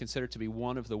that it was considered to be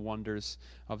one of the wonders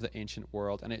of the ancient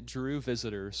world, and it drew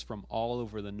visitors from all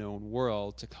over the known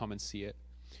world to come and see it.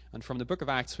 And from the book of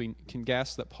Acts, we can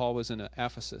guess that Paul was in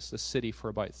Ephesus, the city, for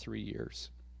about 3 years.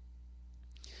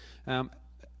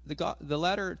 The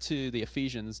letter to the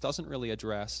Ephesians doesn't really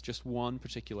address just one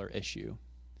particular issue.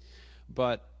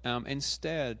 But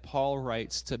instead, Paul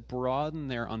writes to broaden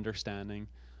their understanding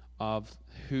of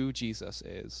who Jesus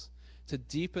is, to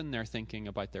deepen their thinking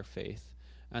about their faith,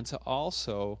 and to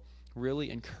also really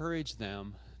encourage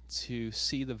them to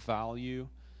see the value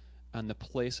and the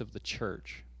place of the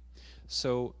church.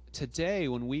 So today,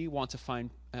 when we want to find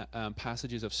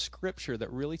passages of Scripture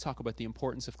that really talk about the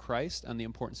importance of Christ and the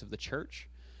importance of the church,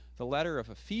 the letter of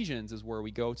Ephesians is where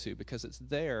we go to, because it's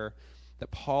there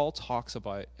that Paul talks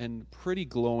about, in pretty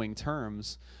glowing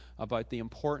terms, about the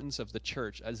importance of the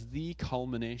church as the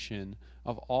culmination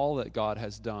of all that God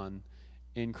has done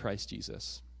in Christ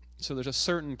Jesus. So there's a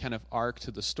certain kind of arc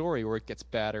to the story where it gets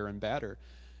better and better.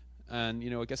 And,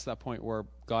 it gets to that point where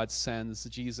God sends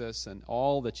Jesus and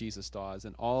all that Jesus does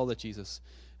and all that Jesus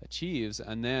achieves.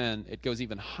 And then it goes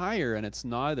even higher, and it's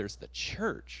now there's the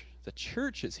church. The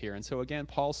church is here. And so, again,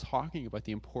 Paul's talking about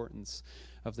the importance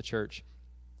of the church.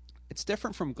 It's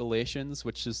different from Galatians,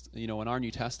 which is, in our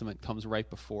New Testament comes right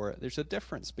before it. There's a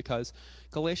difference because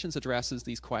Galatians addresses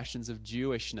these questions of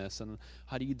Jewishness and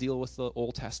how do you deal with the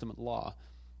Old Testament law.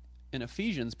 In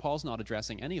Ephesians, Paul's not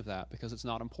addressing any of that because it's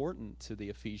not important to the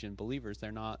Ephesian believers.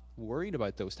 They're not worried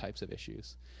about those types of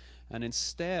issues. And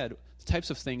instead, the types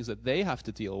of things that they have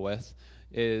to deal with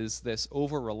is this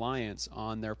over-reliance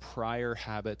on their prior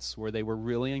habits where they were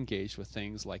really engaged with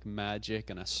things like magic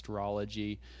and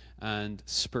astrology and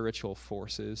spiritual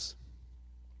forces.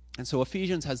 And so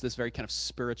Ephesians has this very kind of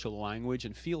spiritual language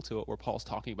and feel to it where Paul's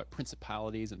talking about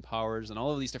principalities and powers and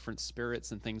all of these different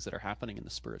spirits and things that are happening in the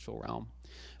spiritual realm.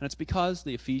 And it's because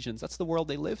the Ephesians, that's the world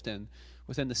they lived in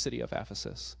within the city of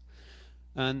Ephesus.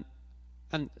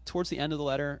 And towards the end of the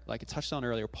letter, like I touched on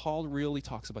earlier, Paul really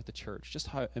talks about the church, just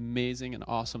how amazing and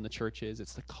awesome the church is.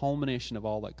 It's the culmination of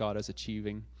all that God is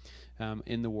achieving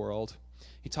in the world.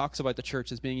 He talks about the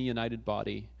church as being a united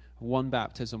body, one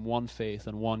baptism, one faith,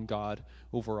 and one God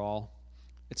overall.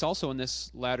 It's also in this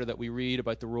letter that we read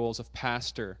about the roles of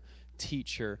pastor,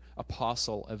 teacher,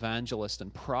 apostle, evangelist,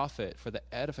 and prophet for the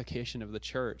edification of the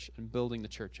church and building the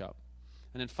church up.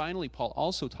 And then finally, Paul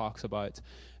also talks about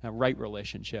a right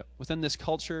relationship. Within this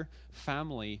culture,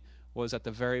 family was at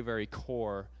the very, very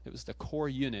core. It was the core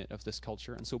unit of this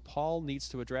culture. And so Paul needs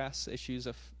to address issues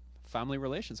of family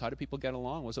relations. How do people get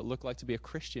along? What does it look like to be a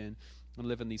Christian and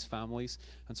live in these families?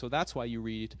 And so that's why you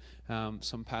read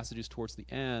some passages towards the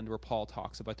end where Paul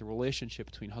talks about the relationship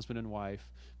between husband and wife,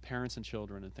 parents and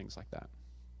children, and things like that.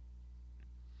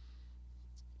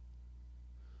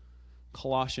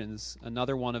 Colossians,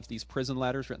 another one of these prison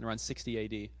letters written around 60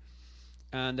 AD.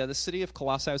 And the city of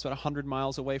Colossae was about 100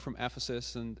 miles away from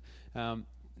Ephesus, and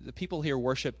the people here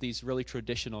worship these really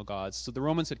traditional gods. So the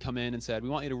Romans had come in and said, we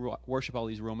want you to worship all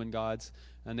these Roman gods.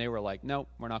 And they were like, no,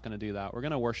 we're not going to do that. We're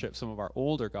going to worship some of our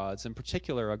older gods, in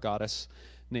particular a goddess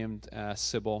named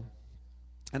Sybil.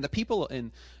 And the people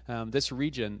in this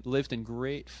region lived in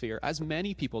great fear, as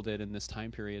many people did in this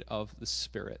time period, of the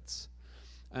spirits.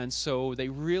 And so they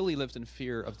really lived in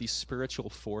fear of these spiritual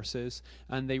forces,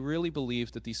 and they really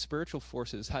believed that these spiritual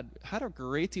forces had a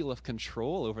great deal of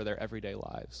control over their everyday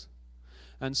lives.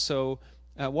 And so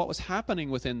what was happening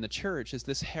within the church is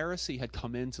this heresy had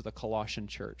come into the Colossian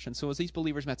church. And so as these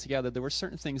believers met together, there were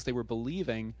certain things they were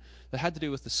believing that had to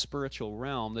do with the spiritual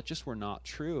realm that just were not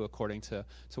true according to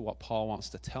what Paul wants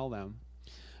to tell them.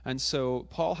 And so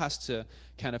Paul has to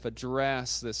kind of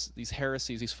address these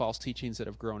heresies, these false teachings that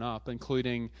have grown up,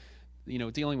 including,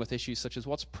 dealing with issues such as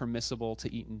what's permissible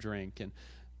to eat and drink, and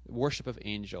worship of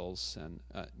angels, and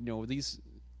these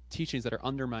teachings that are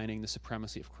undermining the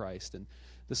supremacy of Christ, and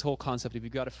this whole concept of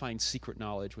you've got to find secret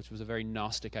knowledge, which was a very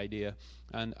Gnostic idea,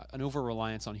 and an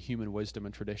over-reliance on human wisdom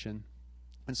and tradition.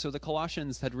 And so the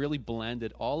Colossians had really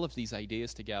blended all of these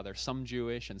ideas together, some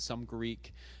Jewish and some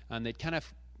Greek, and they'd kind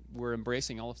of were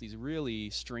embracing all of these really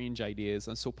strange ideas.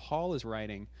 And so Paul is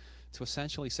writing to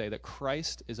essentially say that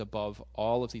Christ is above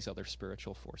all of these other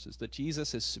spiritual forces, that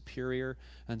Jesus is superior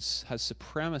and has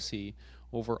supremacy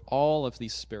over all of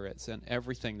these spirits and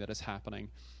everything that is happening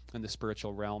in the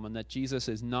spiritual realm, and that Jesus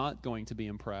is not going to be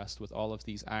impressed with all of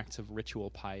these acts of ritual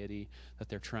piety that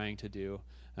they're trying to do,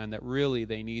 and that really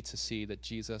they need to see that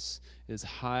Jesus is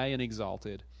high and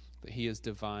exalted, that he is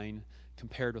divine,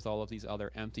 compared with all of these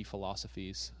other empty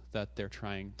philosophies that they're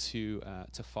trying to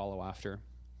follow after.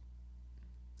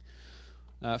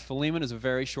 Philemon is a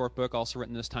very short book, also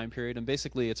written in this time period, and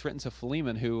basically it's written to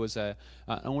Philemon, who was an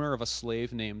owner of a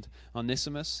slave named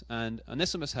Onesimus, and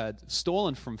Onesimus had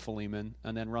stolen from Philemon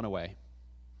and then run away.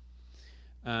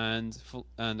 And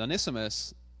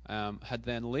Onesimus had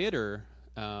then later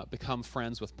become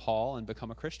friends with Paul and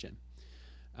become a Christian.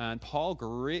 And Paul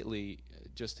greatly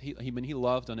he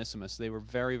loved Onesimus. They were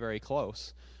very, very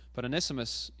close. But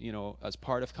Onesimus, as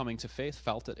part of coming to faith,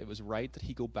 felt that it was right that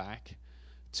he go back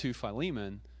to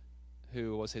Philemon,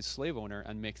 who was his slave owner,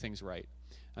 and make things right.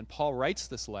 And Paul writes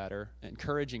this letter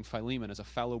encouraging Philemon as a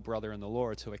fellow brother in the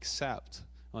Lord to accept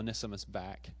Onesimus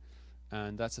back.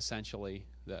 And that's essentially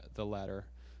the letter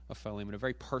of Philemon, a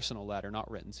very personal letter, not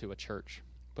written to a church,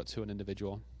 but to an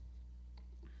individual.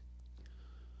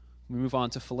 We move on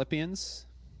to Philippians.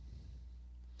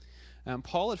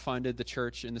 Paul had founded the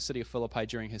church in the city of Philippi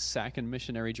during his second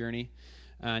missionary journey.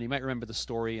 And you might remember the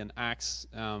story in Acts,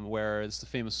 where it's the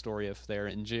famous story of they're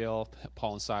in jail,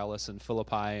 Paul and Silas in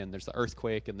Philippi, and there's the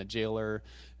earthquake, and the jailer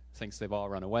thinks they've all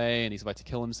run away, and he's about to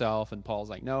kill himself, and Paul's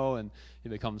like, no, and he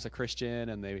becomes a Christian,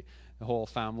 and the whole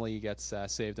family gets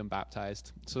saved and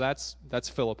baptized. So that's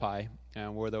Philippi,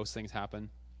 where those things happen.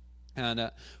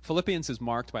 And Philippians is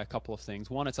marked by a couple of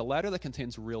things. One, it's a letter that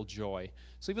contains real joy.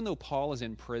 So even though Paul is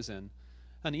in prison,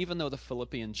 and even though the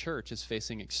Philippian church is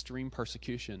facing extreme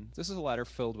persecution, this is a letter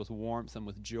filled with warmth and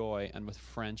with joy and with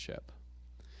friendship.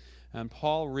 And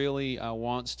Paul really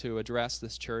wants to address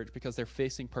this church because they're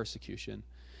facing persecution.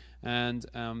 And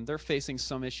they're facing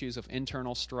some issues of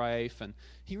internal strife, and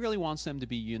he really wants them to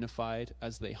be unified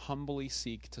as they humbly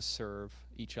seek to serve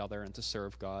each other and to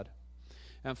serve God.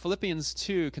 Philippians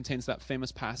 2 contains that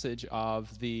famous passage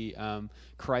of the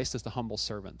Christ as the humble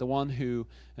servant, the one who,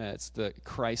 it's the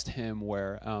Christ hymn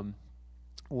where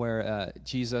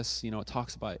Jesus, it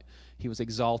talks about he was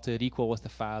exalted, equal with the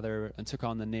Father, and took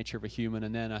on the nature of a human,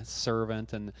 and then a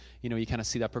servant, and you kind of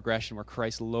see that progression where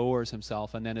Christ lowers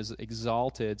himself and then is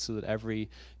exalted so that every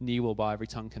knee will bow, every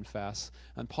tongue confess.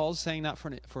 And Paul's saying that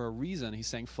for a reason. He's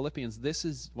saying, Philippians, this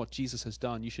is what Jesus has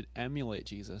done. You should emulate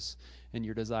Jesus in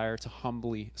your desire to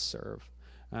humbly serve.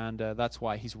 And that's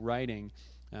why he's writing.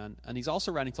 And he's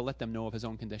also writing to let them know of his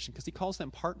own condition, because he calls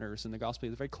them partners in the gospel. He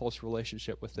has a very close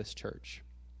relationship with this church.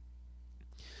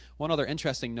 One other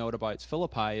interesting note about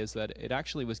Philippi is that it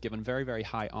actually was given very, very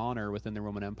high honor within the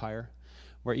Roman Empire,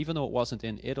 where even though it wasn't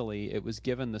in Italy, it was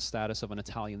given the status of an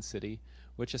Italian city,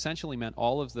 which essentially meant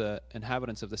all of the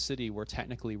inhabitants of the city were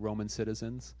technically Roman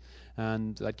citizens,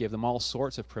 and that gave them all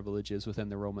sorts of privileges within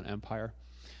the Roman Empire.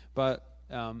 But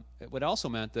it also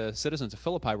meant the citizens of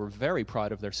Philippi were very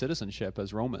proud of their citizenship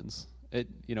as Romans. It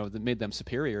made them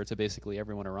superior to basically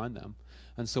everyone around them.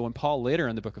 And so when Paul later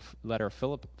in the letter of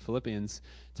Philippians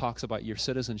talks about your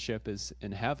citizenship is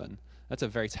in heaven, that's a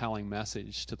very telling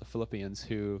message to the Philippians,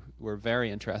 who were very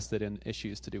interested in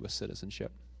issues to do with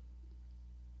citizenship.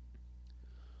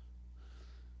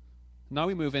 Now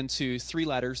we move into three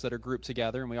letters that are grouped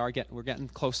together, and we're getting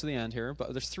close to the end here,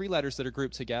 but there's three letters that are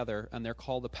grouped together, and they're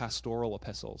called the pastoral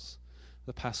epistles,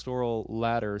 the pastoral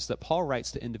letters that Paul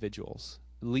writes to individuals,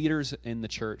 leaders in the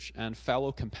church, and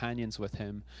fellow companions with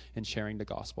him in sharing the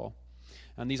gospel.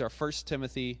 And these are 1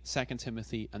 Timothy, 2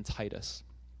 Timothy, and Titus.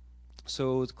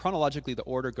 So chronologically, the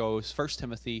order goes 1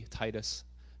 Timothy, Titus,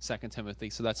 2 Timothy,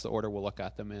 so that's the order we'll look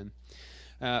at them in.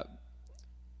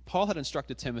 Paul had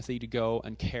instructed Timothy to go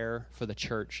and care for the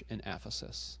church in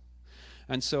Ephesus.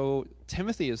 And so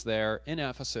Timothy is there in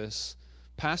Ephesus,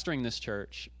 pastoring this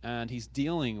church, and he's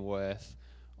dealing with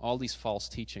all these false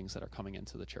teachings that are coming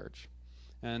into the church.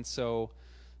 And so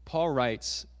Paul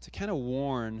writes to kind of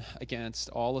warn against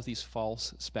all of these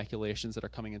false speculations that are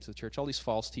coming into the church, all these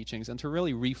false teachings, and to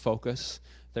really refocus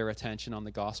their attention on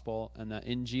the gospel, and that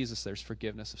in Jesus there's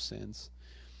forgiveness of sins.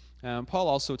 Paul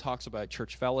also talks about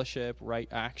church fellowship, right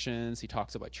actions. He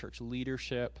talks about church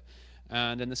leadership.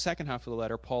 And in the second half of the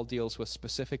letter, Paul deals with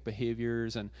specific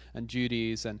behaviors and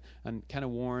duties, and kind of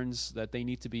warns that they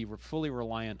need to be fully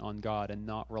reliant on God and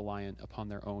not reliant upon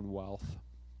their own wealth.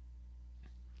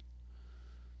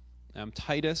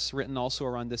 Titus, written also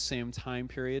around this same time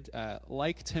period,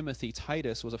 like Timothy,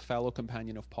 Titus was a fellow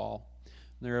companion of Paul.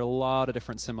 There are a lot of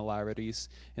different similarities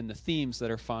in the themes that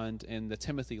are found in the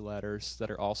Timothy letters that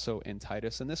are also in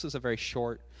Titus. And this is a very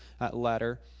short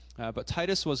letter. But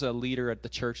Titus was a leader at the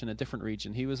church in a different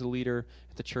region. He was a leader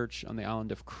at the church on the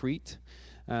island of Crete.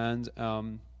 And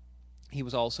he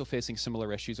was also facing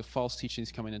similar issues of false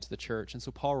teachings coming into the church. And so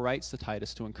Paul writes to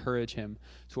Titus to encourage him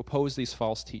to oppose these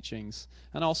false teachings,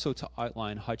 and also to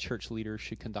outline how church leaders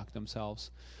should conduct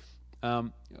themselves.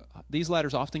 These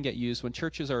letters often get used when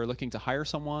churches are looking to hire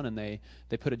someone, and they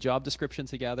put a job description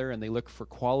together, and they look for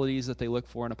qualities that they look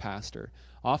for in a pastor.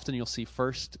 Often you'll see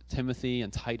 1 Timothy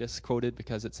and Titus quoted,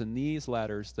 because it's in these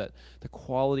letters that the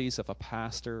qualities of a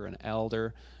pastor, an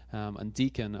elder, and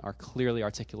deacon are clearly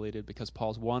articulated, because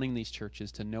Paul's wanting these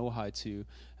churches to know how to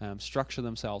structure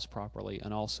themselves properly,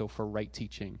 and also for right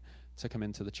teaching to come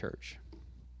into the church.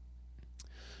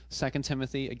 2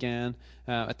 Timothy, again,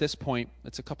 at this point,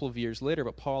 it's a couple of years later,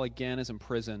 but Paul again is in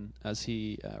prison as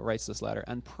he writes this letter.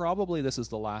 And probably this is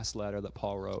the last letter that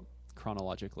Paul wrote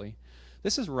chronologically.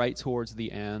 This is right towards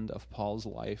the end of Paul's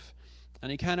life.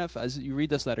 And he kind of, as you read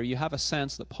this letter, you have a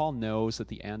sense that Paul knows that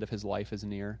the end of his life is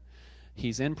near.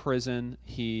 He's in prison.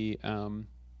 He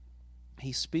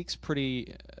speaks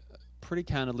pretty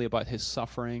candidly about his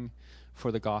suffering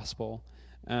for the gospel.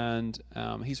 And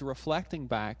he's reflecting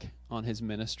back on his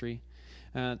ministry.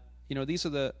 And this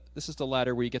is the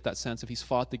letter where you get that sense of he's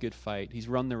fought the good fight, he's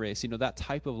run the race. That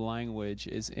type of language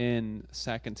is in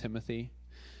 2 Timothy.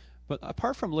 But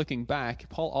apart from looking back,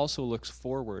 Paul also looks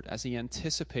forward as he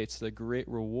anticipates the great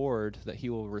reward that he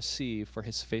will receive for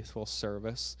his faithful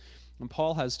service. And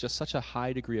Paul has just such a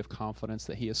high degree of confidence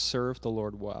that he has served the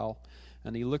Lord well,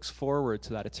 and he looks forward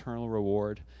to that eternal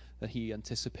reward that he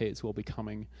anticipates will be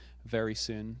coming very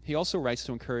soon. He also writes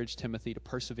to encourage Timothy to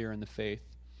persevere in the faith.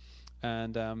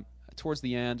 And towards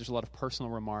the end, there's a lot of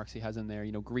personal remarks he has in there.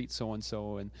 Greet so and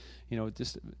so, and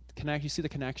just connect. You see the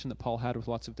connection that Paul had with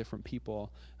lots of different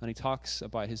people, and he talks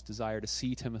about his desire to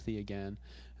see Timothy again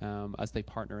as they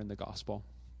partner in the gospel.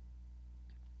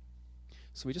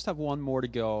 So we just have one more to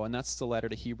go, and that's the letter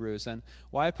to Hebrews. And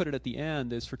why I put it at the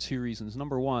end is for two reasons.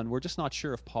 Number one, we're just not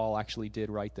sure if Paul actually did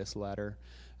write this letter.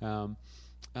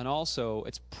 And also,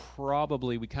 it's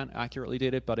probably, we can't accurately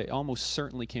date it, but it almost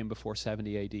certainly came before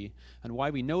 70 AD. And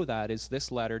why we know that is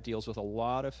this letter deals with a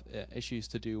lot of issues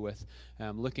to do with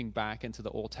looking back into the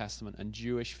Old Testament and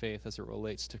Jewish faith as it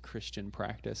relates to Christian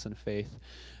practice and faith.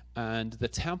 And the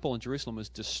temple in Jerusalem was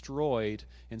destroyed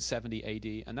in 70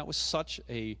 AD, and that was such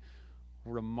a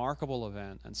remarkable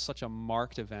event and such a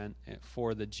marked event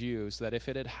for the Jews that if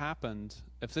it had happened,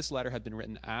 if this letter had been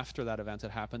written after that event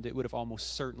had happened, it would have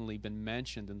almost certainly been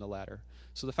mentioned in the letter.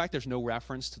 So the fact there's no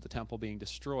reference to the temple being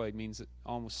destroyed means that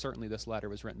almost certainly this letter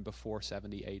was written before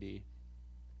 70 AD.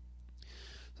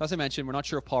 So as I mentioned, we're not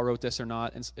sure if Paul wrote this or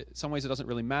not. In some ways it doesn't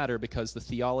really matter because the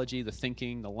theology, the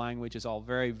thinking, the language is all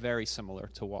very, very similar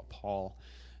to what Paul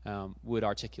would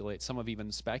articulate. Some have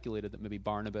even speculated that maybe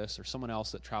Barnabas or someone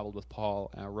else that traveled with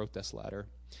Paul wrote this letter.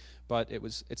 But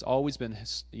it's always been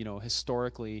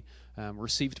historically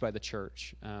received by the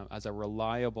church as a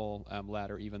reliable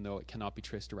letter, even though it cannot be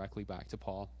traced directly back to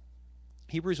Paul.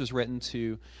 Hebrews was written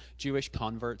to Jewish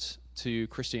converts to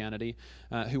Christianity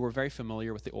who were very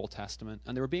familiar with the Old Testament,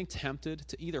 and they were being tempted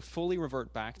to either fully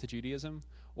revert back to Judaism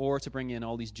or to bring in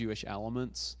all these Jewish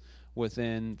elements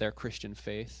within their Christian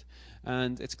faith.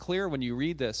 And it's clear when you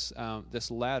read this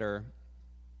letter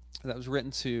that was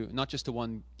written to not just to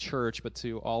one church, but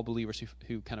to all believers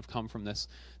who kind of come from this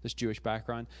Jewish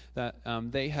background, that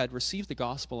they had received the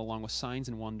gospel along with signs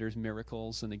and wonders,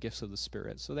 miracles, and the gifts of the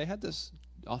Spirit. So they had this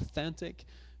authentic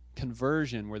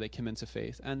conversion where they came into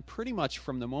faith. And pretty much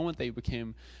from the moment they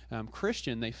became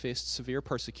Christian, they faced severe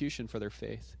persecution for their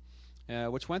faith.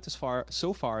 Which went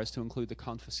so far as to include the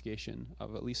confiscation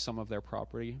of at least some of their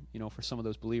property. For some of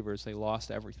those believers, they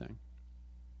lost everything.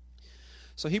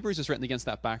 So Hebrews is written against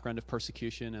that background of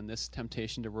persecution and this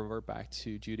temptation to revert back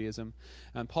to Judaism.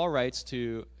 And Paul writes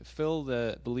to fill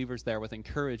the believers there with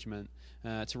encouragement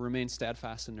to remain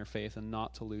steadfast in their faith and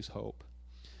not to lose hope.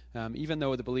 Even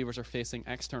though the believers are facing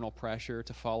external pressure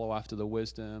to follow after the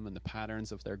wisdom and the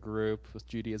patterns of their group with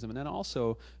Judaism, and then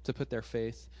also to put their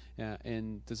faith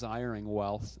in desiring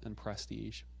wealth and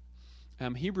prestige.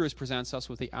 Hebrews presents us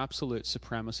with the absolute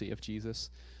supremacy of Jesus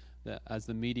as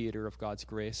the mediator of God's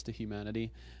grace to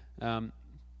humanity.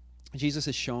 Jesus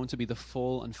is shown to be the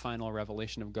full and final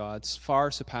revelation of God, far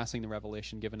surpassing the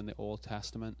revelation given in the Old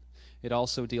Testament. It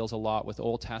also deals a lot with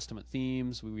Old Testament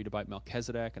themes. We read about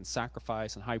Melchizedek and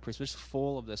sacrifice and high priest. It's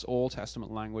full of this Old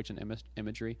Testament language and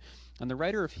imagery. And the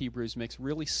writer of Hebrews makes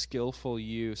really skillful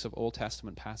use of Old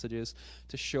Testament passages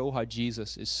to show how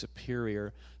Jesus is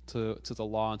superior to the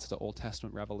law and to the Old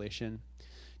Testament revelation.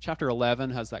 Chapter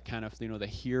 11 has that kind of, the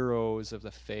heroes of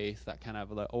the faith, that kind of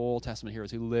the Old Testament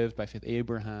heroes who lived by faith,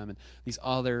 Abraham and these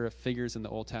other figures in the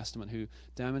Old Testament who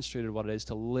demonstrated what it is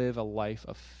to live a life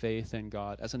of faith in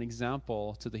God as an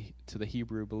example to the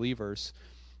Hebrew believers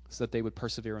so that they would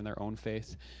persevere in their own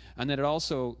faith. And then it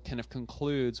also kind of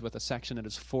concludes with a section that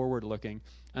is forward-looking,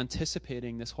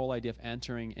 anticipating this whole idea of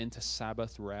entering into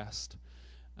Sabbath rest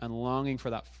and longing for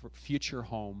that future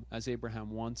home, as Abraham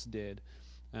once did,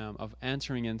 of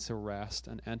entering into rest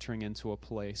and entering into a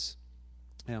place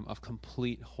of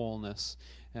complete wholeness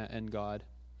in God.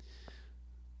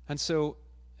 And so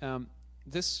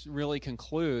this really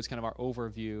concludes kind of our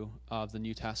overview of the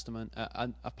New Testament,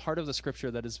 a part of the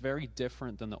Scripture that is very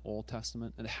different than the Old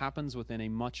Testament. It happens within a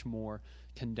much more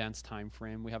condensed time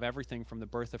frame. We have everything from the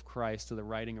birth of Christ to the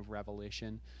writing of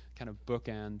Revelation, kind of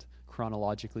bookend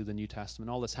chronologically the New Testament.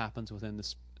 All this happens within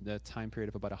the time period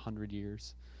of about 100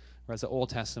 years. Whereas the Old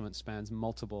Testament spans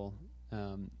multiple,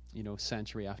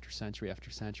 century after century after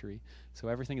century. So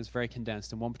everything is very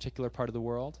condensed in one particular part of the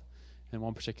world, in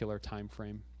one particular time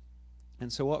frame.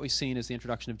 And so what we've seen is the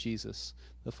introduction of Jesus,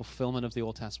 the fulfillment of the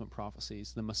Old Testament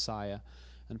prophecies, the Messiah,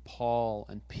 and Paul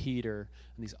and Peter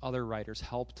and these other writers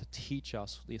help to teach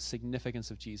us the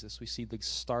significance of Jesus. We see the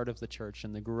start of the church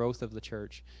and the growth of the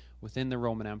church within the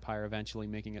Roman Empire, eventually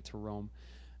making it to Rome.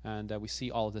 And we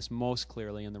see all of this most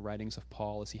clearly in the writings of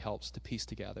Paul as he helps to piece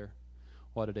together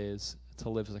what it is to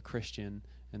live as a Christian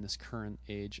in this current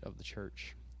age of the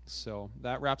church. So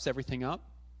that wraps everything up.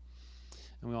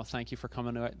 And we want to thank you for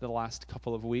coming out the last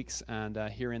couple of weeks and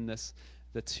hearing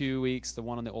the 2 weeks, the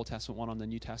one on the Old Testament, one on the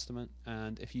New Testament.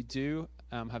 And if you do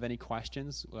have any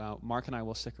questions, Mark and I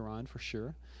will stick around for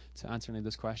sure to answer any of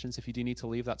those questions. If you do need to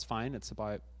leave, that's fine. It's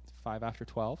about 5 after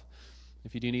 12.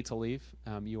 If you do need to leave,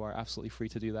 you are absolutely free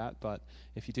to do that. But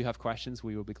if you do have questions,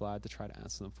 we will be glad to try to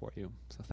answer them for you. So